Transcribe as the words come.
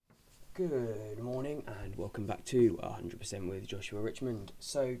Good morning and welcome back to 100% with Joshua Richmond.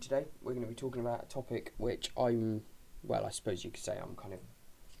 So today we're going to be talking about a topic which I suppose you could say I'm kind of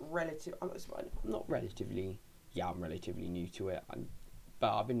I'm relatively new to it.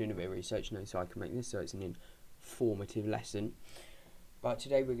 But I've been doing a bit of research now so I can make this, so it's an informative lesson. But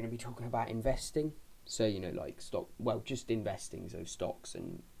today we're going to be talking about investing. So, like just investing, so stocks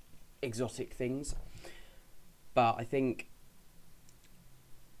and exotic things. But I think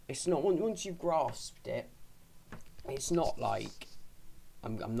it's not, once you've grasped it, it's not like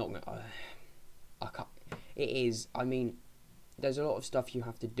I'm not gonna. I can't. It is. I mean, there's a lot of stuff you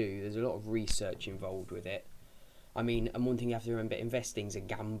have to do. There's a lot of research involved with it. I mean, and one thing you have to remember: investing's a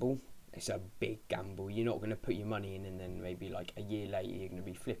gamble. It's a big gamble. You're not going to put your money in and then maybe like a year later you're going to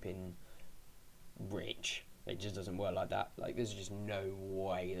be flipping rich. It just doesn't work like that. Like, there's just no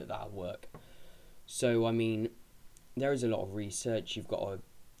way that'll work. So I mean, there is a lot of research. You've got to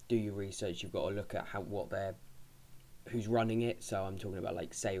do your research. You've got to look at who's running it. So I'm talking about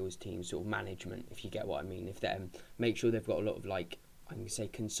like sales teams, sort of management, if you get what I mean. If they make sure they've got a lot of, like, I can say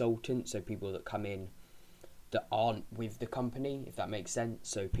consultants, so people that come in that aren't with the company, if that makes sense.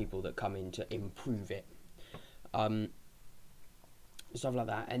 So people that come in to improve it, stuff like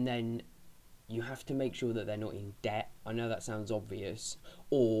that. And then you have to make sure that they're not in debt. I know that sounds obvious,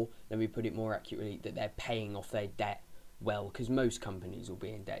 or let me put it more accurately, that they're paying off their debt well, because most companies will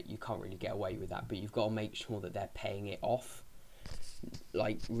be in debt. You can't really get away with that, but you've got to make sure that they're paying it off,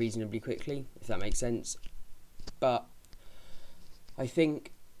 like, reasonably quickly, if that makes sense. But I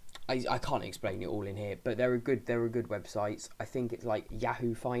think I can't explain it all in here, but they're a good websites. I think it's like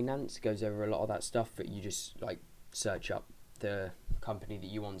Yahoo Finance goes over a lot of that stuff, but you just like search up the company that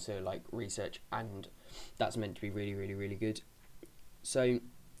you want to like research, and that's meant to be really, really, really good. So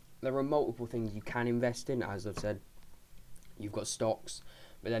there are multiple things you can invest in, as I've said. You've got stocks,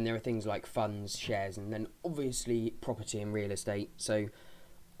 but then there are things like funds, shares, and then obviously property and real estate. So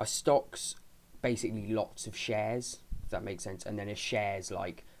a stock's basically lots of shares, if that makes sense, and then a share's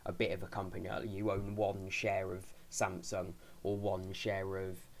like a bit of a company. Like, you own one share of Samsung or one share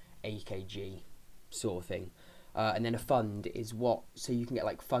of AKG, sort of thing. And then a fund is so you can get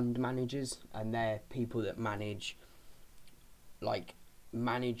like fund managers, and they're people that manage a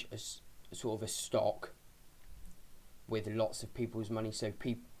sort of a stock with lots of people's money. So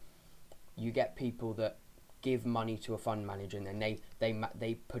you get people that give money to a fund manager, and then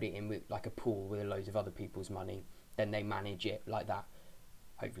they put it in with like a pool with loads of other people's money. Then they manage it like that.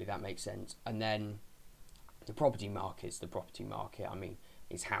 Hopefully that makes sense. And then the property market. I mean,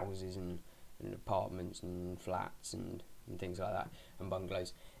 it's houses and apartments and flats and things like that, and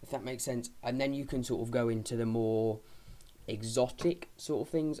bungalows, if that makes sense. And then you can sort of go into the more exotic sort of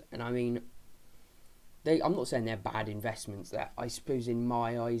things. And I mean, I'm not saying they're bad investments. That, I suppose, in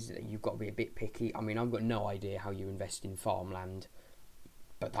my eyes, you've got to be a bit picky. I mean, I've got no idea how you invest in farmland,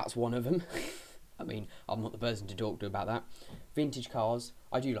 but that's one of them. I mean, I'm not the person to talk to about that. Vintage cars.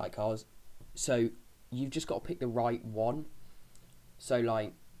 I do like cars. So you've just got to pick the right one. So,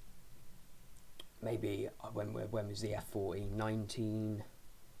 like, maybe when was the F40?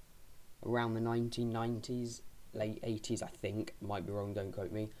 Around the 1990s, late 80s, I think. Might be wrong, don't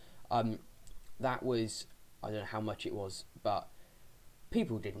quote me. That was, I don't know how much it was, but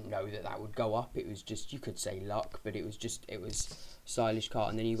people didn't know that would go up. It was just, you could say luck, but it was stylish car.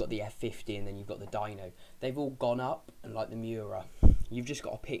 And then you've got the F50, and then you've got the Dyno. They've all gone up, and like the Miura. You've just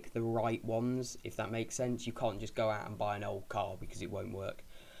got to pick the right ones, if that makes sense. You can't just go out and buy an old car because it won't work.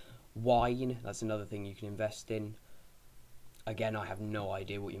 Wine, that's another thing you can invest in. Again, I have no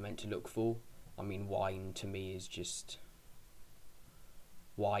idea what you're meant to look for. I mean, wine to me is just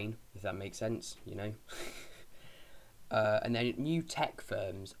wine, if that makes sense, And then new tech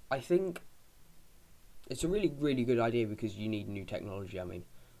firms. I think it's a really, really good idea because you need new technology. I mean,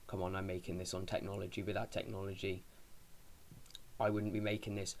 come on, I'm making this on technology. Without technology, I wouldn't be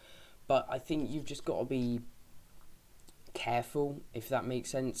making this. But I think you've just got to be careful, if that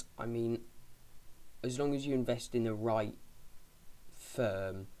makes sense. I mean, as long as you invest in the right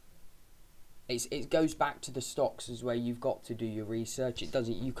firm, it goes back to the stocks as well. You've got to do your research.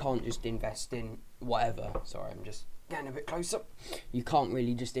 You can't just invest in whatever. Sorry, I'm just getting a bit closer. You can't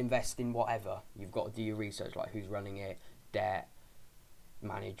really just invest in whatever. You've got to do your research, like who's running it, debt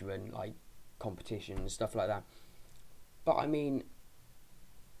management, like competition, stuff like that. But I mean,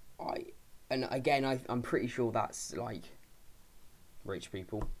 I'm pretty sure that's like rich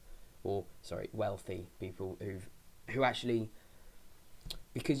people, or sorry, wealthy people who actually,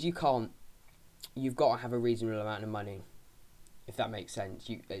 because you've got to have a reasonable amount of money, if that makes sense.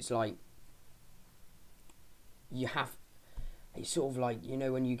 It's like you have, it's sort of like,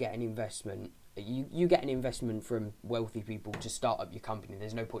 when you get an investment, you get an investment from wealthy people to start up your company.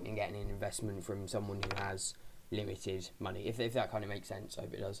 There's no point in getting an investment from someone who has limited money, if that kind of makes sense. I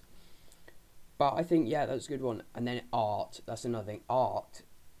hope it does. But I think, yeah, that's a good one. And then art, that's another thing. Art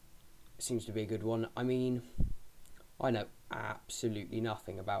seems to be a good one. I mean, I know absolutely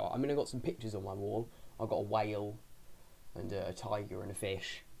nothing about it. I mean, I've got some pictures on my wall. I've got a whale and a tiger and a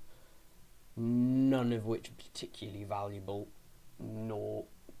fish, none of which are particularly valuable, nor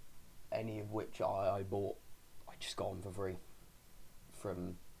any of which I bought. I just got them for free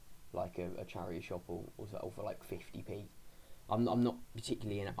from like a charity shop or for like 50p. I'm not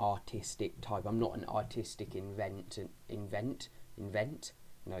particularly an artistic type. I'm not an artistic investment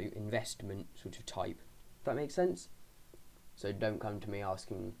sort of type. If that makes sense. So don't come to me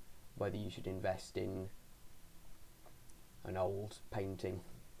asking whether you should invest in an old painting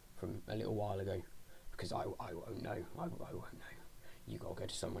from a little while ago, because I won't know. I won't know. You gotta go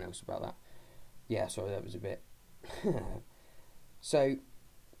to someone else about that. Yeah, sorry, that was a bit. So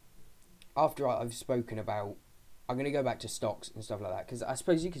after I've spoken about, I'm going to go back to stocks and stuff like that, because I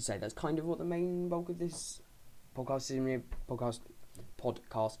suppose you could say that's kind of what the main bulk of this podcast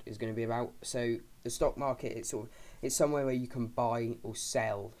is going to be about. So the stock market, it's somewhere where you can buy or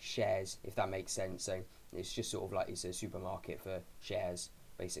sell shares, if that makes sense. So it's just sort of like it's a supermarket for shares,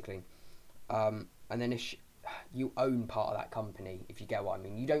 basically. And then you own part of that company, if you get what I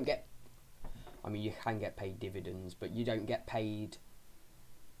mean. You don't get, I mean, you can get paid dividends, but you don't get paid.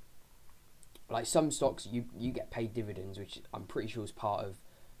 Like some stocks, you get paid dividends, which I'm pretty sure is part of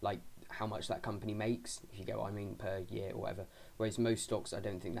like how much that company makes, if you get what I mean, per year or whatever. Whereas most stocks, I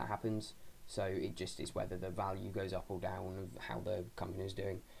don't think that happens. So it just is whether the value goes up or down of how the company is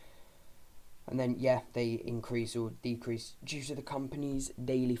doing. And then, yeah, they increase or decrease due to the company's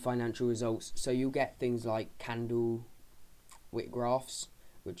daily financial results. So you'll get things like candlewick graphs,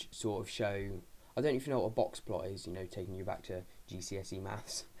 which sort of show, I don't know if you know what a box plot is, taking you back to GCSE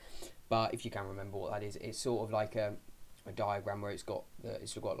maths. But if you can remember what that is, it's sort of like a diagram where it's got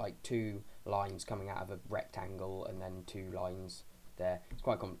like two lines coming out of a rectangle and then two lines there. It's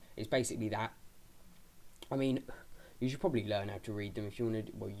quite common. It's basically that. I mean, you should probably learn how to read them if you want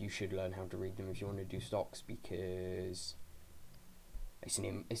to. Well, you should learn how to read them if you want to do stocks, because it's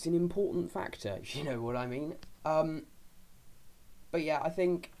an important factor, if you know what I mean. But yeah, I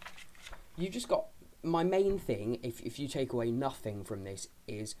think you just got, my main thing, if you take away nothing from this,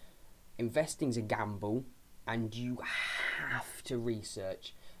 is investing's a gamble, and you have to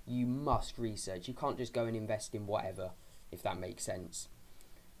research. You must research. You can't just go and invest in whatever, if that makes sense.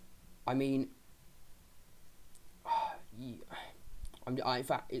 I mean, in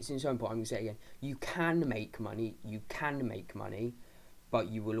fact, it's in some point, I'm going to say it again. You can make money,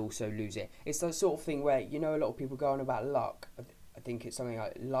 but you will also lose it. It's that sort of thing where, a lot of people go on about luck. I think it's something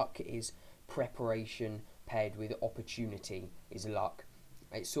like luck is preparation paired with opportunity is luck.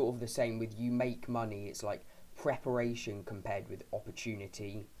 It's sort of the same with you make money. It's like preparation compared with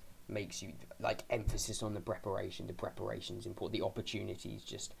opportunity makes you, like, emphasis on the preparation. The preparation is important. The opportunity is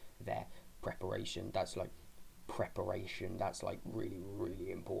just there. Preparation, that's like really,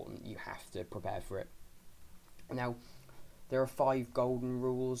 really important. You have to prepare for it. Now, there are 5 golden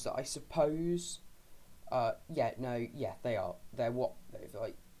rules that I suppose. They are. They're what?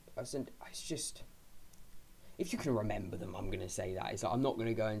 It's just, if you can remember them, I'm going to say that. It's like, I'm not going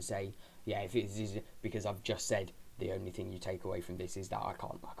to go and say, if it is, because I've just said the only thing you take away from this is that. I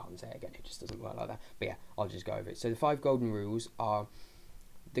can't say it again. It just doesn't work like that. But yeah, I'll just go over it. So the 5 golden rules are: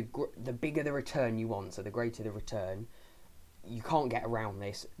 the bigger the return you want, so the greater the return. You can't get around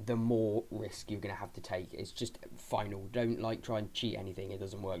this. The more risk you're going to have to take. It's just final. Don't try and cheat anything. It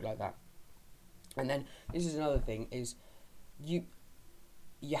doesn't work like that. And then this is another thing: is you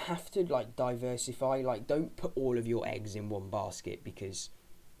have to diversify. Don't put all of your eggs in one basket, because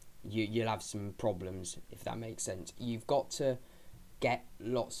you'll have some problems, if that makes sense. You've got to get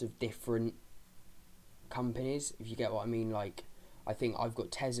lots of different companies, if you get what I mean. I think I've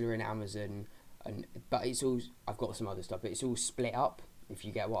got Tesla and Amazon, but it's all, I've got some other stuff, but it's all split up, if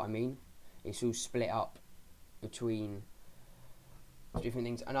you get what I mean. It's all split up between different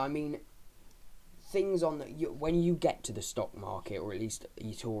things. And I mean, things on when you get to the stock market, or at least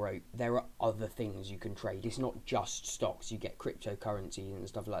eToro, there are other things you can trade. It's not just stocks. You get cryptocurrencies and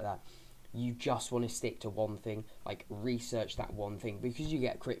stuff like that. You just want to stick to one thing, research that one thing, because you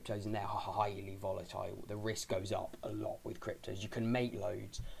get cryptos and they're highly volatile. The risk goes up a lot with cryptos. You can make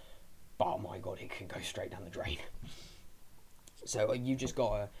loads, but oh my god, it can go straight down the drain. So you just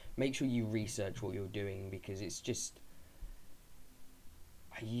gotta make sure you research what you're doing, because it's just,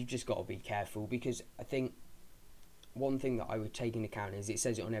 you just gotta be careful, because I think one thing that I would take into account is it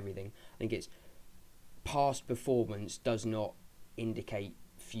says it on everything. I think it's past performance does not indicate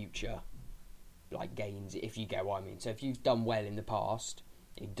future like gains, if you get what I mean. So if you've done well in the past,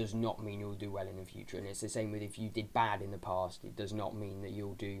 it does not mean you'll do well in the future. And it's the same with if you did bad in the past, it does not mean that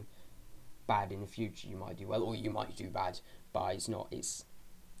you'll do bad in the future. You might do well, or you might do bad, but it's not. It's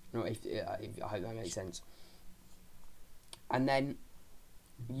not. If I hope that makes sense. And then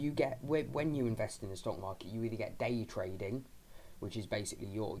you get, when you invest in the stock market, you either get day trading, which is basically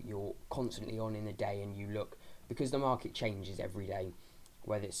you're constantly on in the day, and you look, because the market changes every day.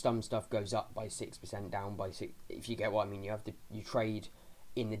 Whether some stuff goes up by 6%, down by 6%, if you get what I mean. You trade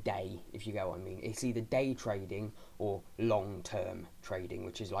in the day, if you get what I mean. It's either day trading or long-term trading,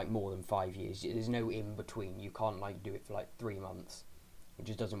 which is like more than 5 years. There's no in between. You can't like do it for like 3 months. It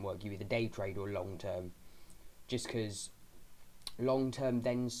just doesn't work. You either day trade or long-term. Just because long-term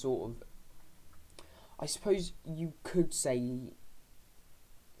then sort of, I suppose you could say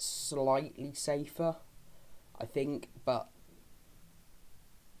slightly safer, I think, but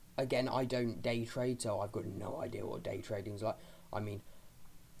again, I don't day trade, so I've got no idea what day trading is like. I mean,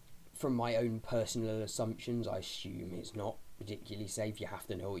 from my own personal assumptions, I assume it's not particularly safe. You have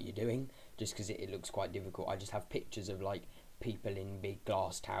to know what you're doing, just because it looks quite difficult. I just have pictures of like people in big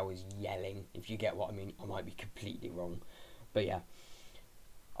glass towers yelling, if you get what I mean. I might be completely wrong, but yeah,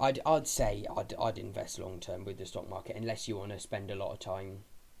 I'd say I'd invest long term with the stock market, unless you want to spend a lot of time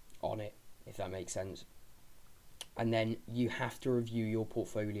on it, if that makes sense. And then you have to review your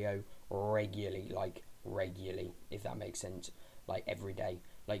portfolio regularly, if that makes sense, like every day.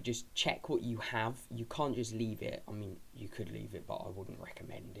 Like, just check what you have. You can't just leave it. I mean, you could leave it, but I wouldn't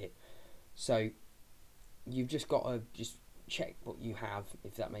recommend it. So you've just got to just check what you have,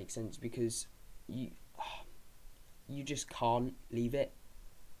 if that makes sense, because you just can't leave it,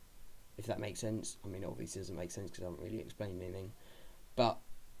 if that makes sense. I mean, obviously it doesn't make sense because I haven't really explained anything, but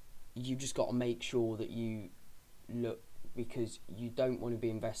you just got to make sure that you look, because you don't want to be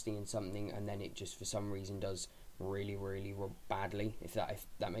investing in something and then it just for some reason does really, really badly, if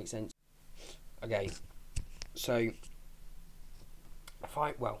that makes sense. Okay, so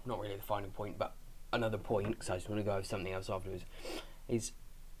well, not really the final point, but another point, because I just want to go over something else afterwards, is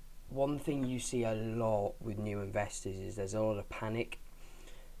one thing you see a lot with new investors is there's a lot of panic,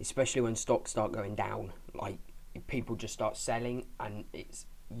 especially when stocks start going down. Like, people just start selling, and it's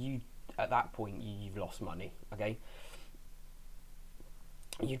you at that point you've lost money. Okay,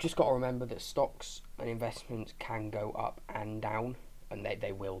 you've just got to remember that stocks and investments can go up and down, and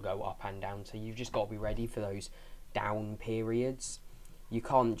they will go up and down, so you've just got to be ready for those down periods. You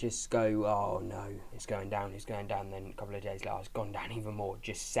can't just go, oh no, it's going down, then a couple of days later it's gone down even more,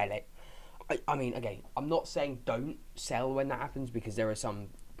 just sell it. I mean, okay, I'm not saying don't sell when that happens, because there are some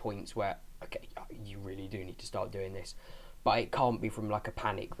points where, okay, you really do need to start doing this, but it can't be from like a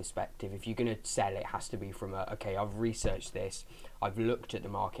panic perspective. If you're going to sell, it has to be from okay, I've researched this, I've looked at the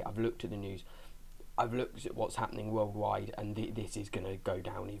market, I've looked at the news, I've looked at what's happening worldwide, and this is going to go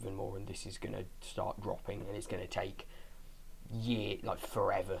down even more, and this is going to start dropping, and it's going to take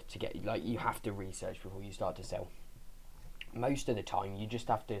forever to get, like, you have to research before you start to sell. Most of the time you just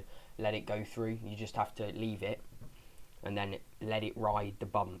have to let it go through. You just have to leave it and then let it ride the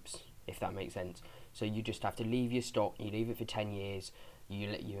bumps, if that makes sense. So you just have to leave your stock, you leave it for 10 years, you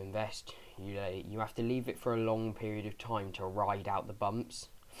invest, you have to leave it for a long period of time to ride out the bumps.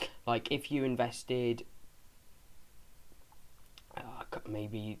 Like, if you invested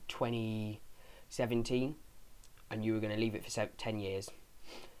maybe 2017 and you were going to leave it for 10 years,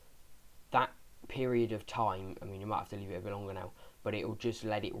 that period of time, I mean, you might have to leave it a bit longer now, but it'll just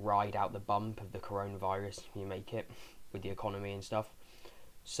let it ride out the bump of the coronavirus, you make it, with the economy and stuff.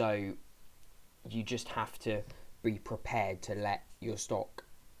 So you just have to be prepared to let your stock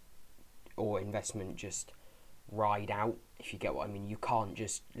or investment just ride out, if you get what I mean. You can't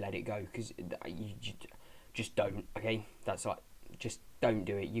just let it go, because you just don't, okay? That's like, just don't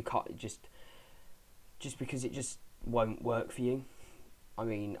do it. You can't just because it just won't work for you. I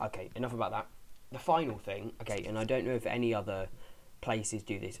mean, okay, enough about that. The final thing, okay, and I don't know if any other places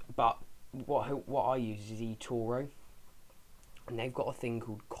do this, but what I use is eToro, and they've got a thing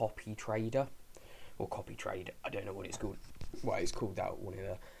called Copy Trader, or Copy Trade. I don't know what it's called. Well, it's called that one of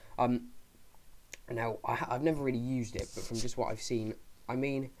the. Now I've never really used it, but from just what I've seen, I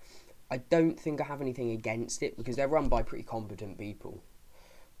mean, I don't think I have anything against it, because they're run by pretty competent people.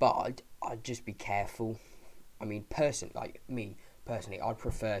 But I'd just be careful. I mean, personally, I'd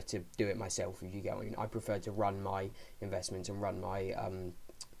prefer to do it myself, if you get what I mean. I prefer to run my investments and run my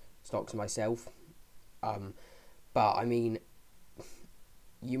stocks myself. But I mean,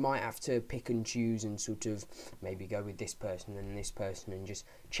 you might have to pick and choose and sort of maybe go with this person and this person and just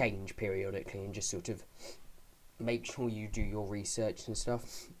change periodically and just sort of make sure you do your research and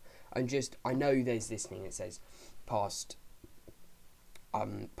stuff. And just, I know there's this thing that says past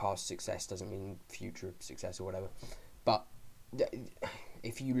success doesn't mean future success or whatever, but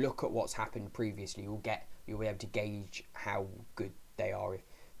if you look at what's happened previously, you'll be able to gauge how good they are, if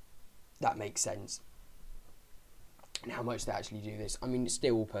that makes sense, and how much they actually do this. I mean,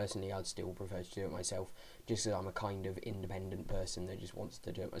 still, personally, I'd still prefer to do it myself, just because I'm a kind of independent person that just wants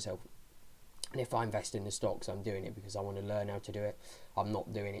to do it myself. And if I invest in the stocks, I'm doing it because I want to learn how to do it. I'm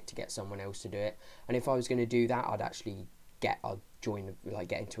not doing it to get someone else to do it. And if I was going to do that, I'd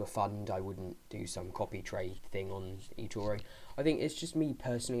get into a fund. I wouldn't do some copy trade thing on eToro. I think it's just me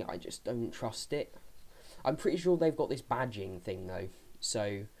personally, I just don't trust it. I'm pretty sure they've got this badging thing though,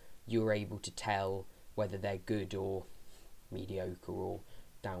 so you're able to tell whether they're good or mediocre or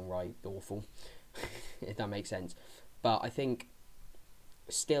downright awful, if that makes sense. But I think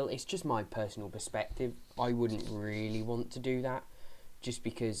still, it's just my personal perspective. I wouldn't really want to do that, just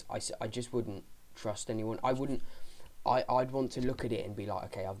because I just wouldn't trust anyone. I'd want to look at it and be like,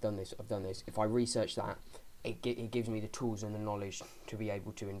 okay, I've done this. If I research that, it gives me the tools and the knowledge to be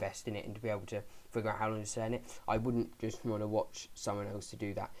able to invest in it and to be able to figure out how long to stay in it. I wouldn't just want to watch someone else to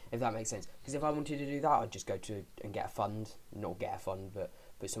do that, if that makes sense. Because if I wanted to do that, I'd just go to and get a fund. Not get a fund, but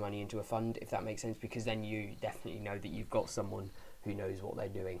put some money into a fund, if that makes sense. Because then you definitely know that you've got someone who knows what they're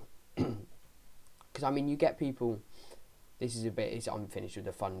doing. Because, I mean, you get people... I'm finished with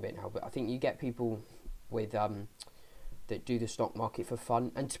the fun bit now, but I think you get people with... that do the stock market for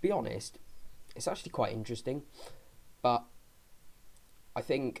fun, and to be honest, it's actually quite interesting. But I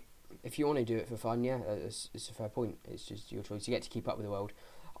think if you want to do it for fun, yeah, it's a fair point. It's just your choice. You get to keep up with the world.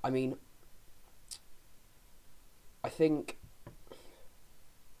 I mean, I think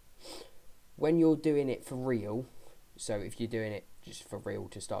when you're doing it for real, so if you're doing it just for real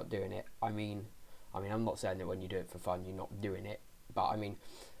to start doing it, I mean, I'm not saying that when you do it for fun, you're not doing it, but I mean,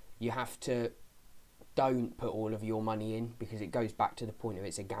 you have to... Don't put all of your money in, because it goes back to the point of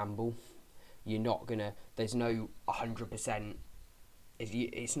it's a gamble. You're not gonna... There's no 100%...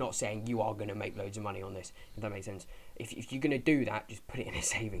 It's not saying you are going to make loads of money on this, if that makes sense. If you're going to do that, just put it in a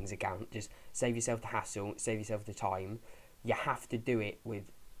savings account. Just save yourself the hassle, save yourself the time. You have to do it with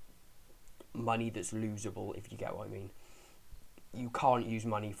money that's losable, if you get what I mean. You can't use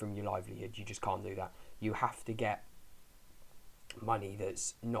money from your livelihood. You just can't do that. You have to get money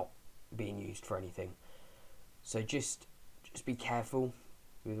that's not being used for anything. So just be careful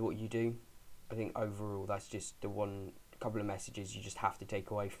with what you do. I think overall that's just the one couple of messages you just have to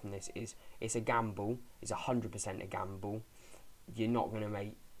take away from this is it's a gamble. It's 100% a gamble. You're not going to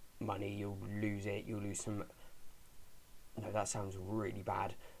make money. You'll lose it. You'll lose some... No, that sounds really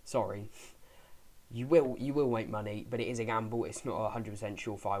bad. Sorry. You will make money, but it is a gamble. It's not a 100%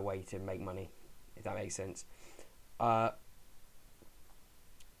 surefire way to make money, if that makes sense. And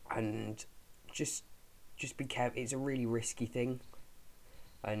just be careful. It's a really risky thing,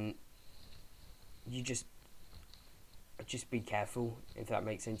 and you just be careful, if that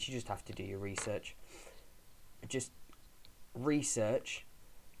makes sense. You just have to do your research. Just research.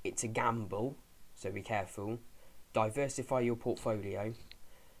 It's a gamble, so be careful. Diversify your portfolio.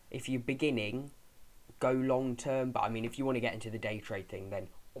 If you're beginning, go long term. But I mean, if you want to get into the day trade thing, then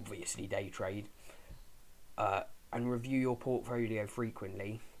obviously day trade. And review your portfolio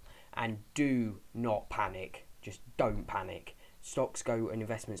frequently. And do not panic. Just don't panic. Stocks go and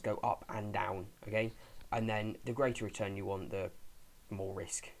investments go up and down, okay? And then the greater return you want, the more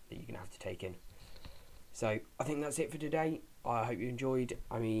risk that you're going to have to take in. So I think that's it for today. I hope you enjoyed.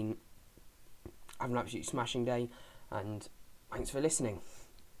 I mean, have an absolutely smashing day, and thanks for listening.